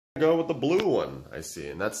Go with the blue one, I see,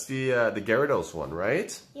 and that's the Gyarados one,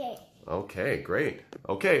 right? Yeah. Okay, great.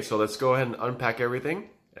 Okay, so let's go ahead and unpack everything,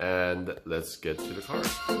 and let's get to the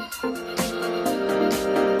cards.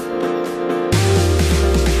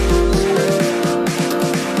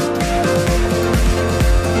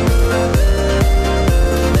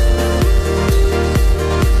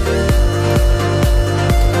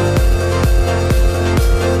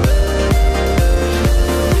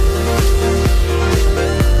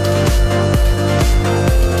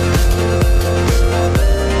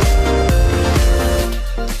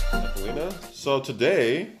 So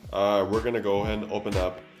today, we're gonna go ahead and open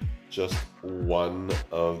up just one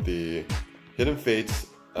of the Hidden Fates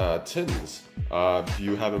tins. Do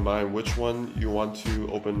you have in mind which one you want to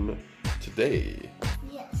open today?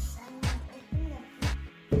 Yes, I'm gonna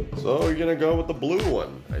open them. So you're gonna go with the blue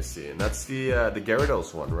one, I see, and that's the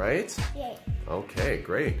Gyarados one, right? Yeah. Okay,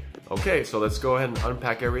 great. Okay, so let's go ahead and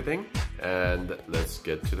unpack everything, and let's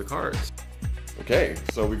get to the cards. Okay,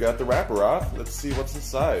 so we got the wrapper off. Let's see what's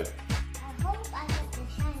inside. I hope I get the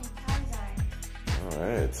shiny Charizard.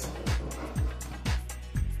 Alright.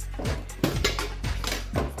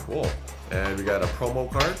 Cool. And we got a promo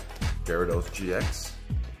card, Gyarados GX.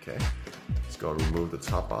 Okay. Let's go and remove the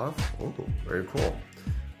top off. Oh, very cool.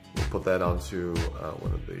 We'll put that onto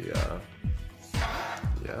one of the,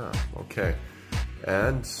 yeah, okay.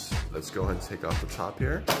 And let's go ahead and take off the top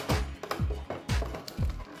here.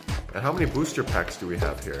 And how many booster packs do we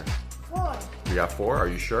have here? 4. We got 4, are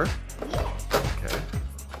you sure? Yeah. Okay.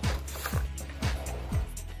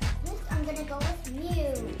 Next, I'm gonna go with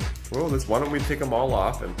Mew. Well, why don't we take them all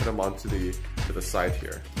off and put them onto the side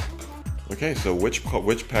here. Okay, so which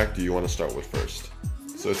pack do you want to start with first?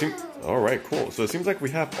 So it seems, all right, cool. So it seems like we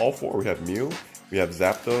have all 4. We have Mew, we have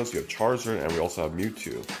Zapdos, we have Charizard, and we also have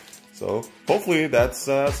Mewtwo. So hopefully that's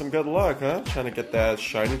some good luck, huh? Trying to get that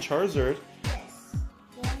shiny Charizard. Yes.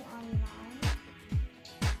 Game online.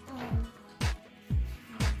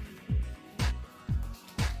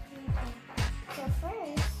 So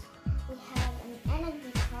first, we have an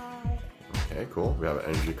energy card. Okay, cool. We have an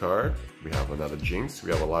energy card. We have another Jinx.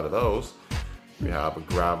 We have a lot of those. We have a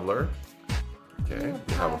Graveler. Okay.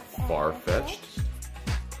 We have a Farfetch'd.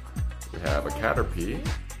 We have a Caterpie.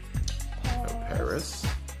 A Paris.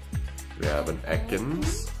 We have an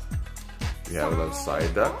Ekans. We have another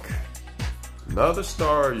Psyduck. Another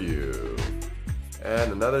Staryu.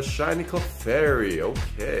 And another shiny Clefairy.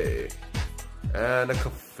 Okay. And a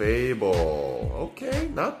Clefable. Okay,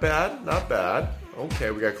 not bad, not bad.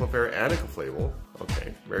 Okay, we got Clefairy and a Clefable.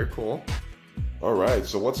 Okay, very cool. Alright,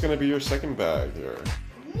 so what's going to be your second bag here?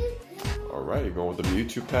 Alright, you're going with the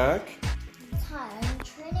Mewtwo pack. Time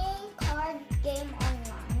trading card game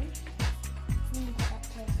online.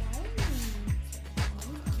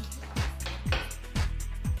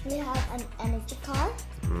 We have an energy card.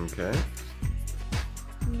 Okay.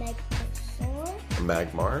 Megapixel.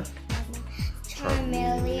 Magmar.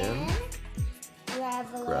 Charmeleon.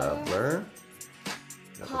 Graveler.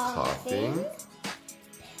 Got the Coughing.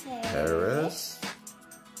 Paris.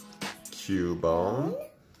 Cubone.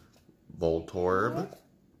 Voltorb.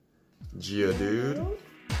 Geodude.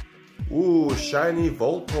 Ooh, shiny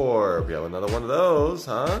Voltorb. We have another one of those,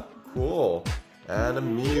 huh? Cool. And a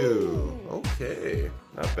Mew. Okay,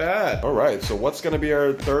 not bad. Alright, so what's going to be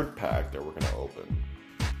our third pack that we're going to open?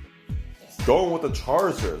 Going with the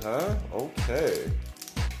Charizard, huh? Okay.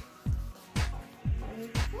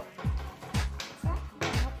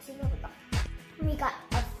 We got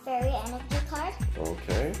a fairy energy card.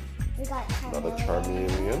 Okay. We got Another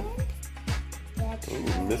Charmeleon.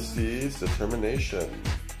 Ooh, Misty's Determination.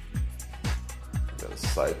 We got a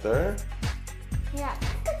Scyther. Yeah,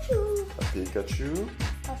 Pikachu. A Pikachu.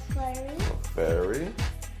 A fairy. A Fairy.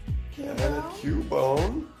 And a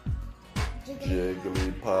Cubone.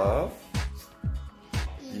 Jigglypuff.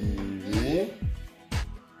 Eevee.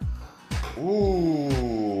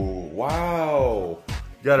 Ooh, wow.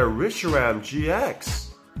 You got a Reshiram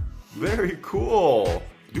GX. Very cool.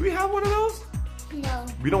 Do we have one of those? No.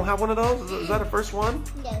 We don't have one of those? Is that a first one?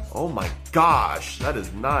 Yes. Oh my gosh, that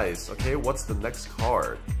is nice. Okay, what's the next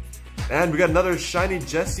card? And we got another shiny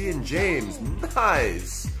Jessie and James.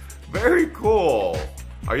 Nice. Very cool.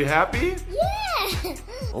 Are you happy? Yeah.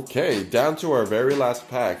 Okay, down to our very last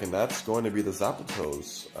pack, and that's going to be the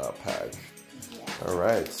Zapdos pack. Yeah.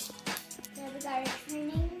 Alright. So we got a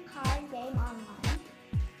training card game online.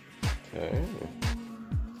 Okay.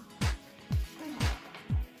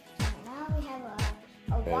 Now we have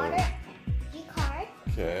a water G card.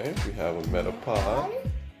 Okay, we have a Metapod.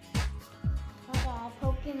 We got a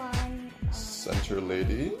Pokemon Center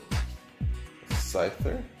Lady.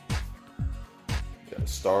 Scyther. Got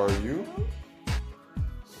Staryu,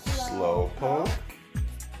 Slowpoke,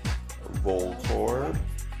 Voltorb,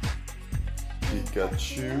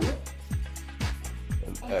 Pikachu,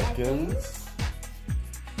 and Ekans.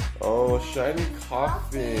 Oh, shiny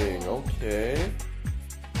Coughing. Okay.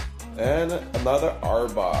 And another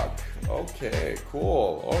Arbok. Okay,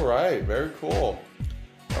 cool. All right, very cool.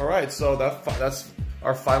 All right, so that's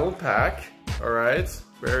our final pack. All right,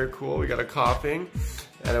 very cool. We got a Coughing,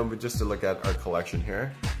 and then just to look at our collection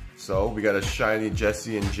here. So we got a shiny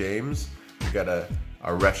Jesse and James. We got a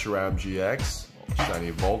Reshiram GX,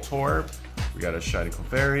 shiny Voltorb. We got a shiny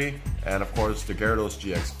Clefairy, and of course the Gyarados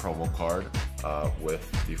GX promo card with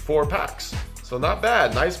the 4 packs. So not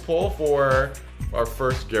bad. Nice pull for our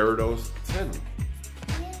first Gyarados tin.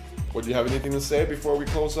 Would you have anything to say before we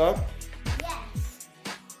close up? Yes.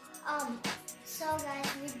 So guys,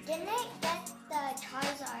 we didn't get the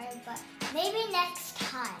Charizard, but maybe next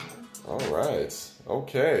time. All right.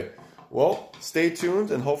 Okay. Well, stay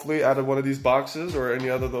tuned, and hopefully out of one of these boxes or any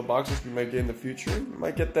other little boxes we might get in the future, we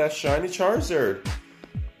might get that shiny Charizard.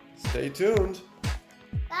 Stay tuned.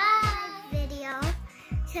 Bye. Video.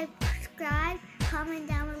 Subscribe, comment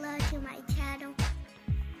down below.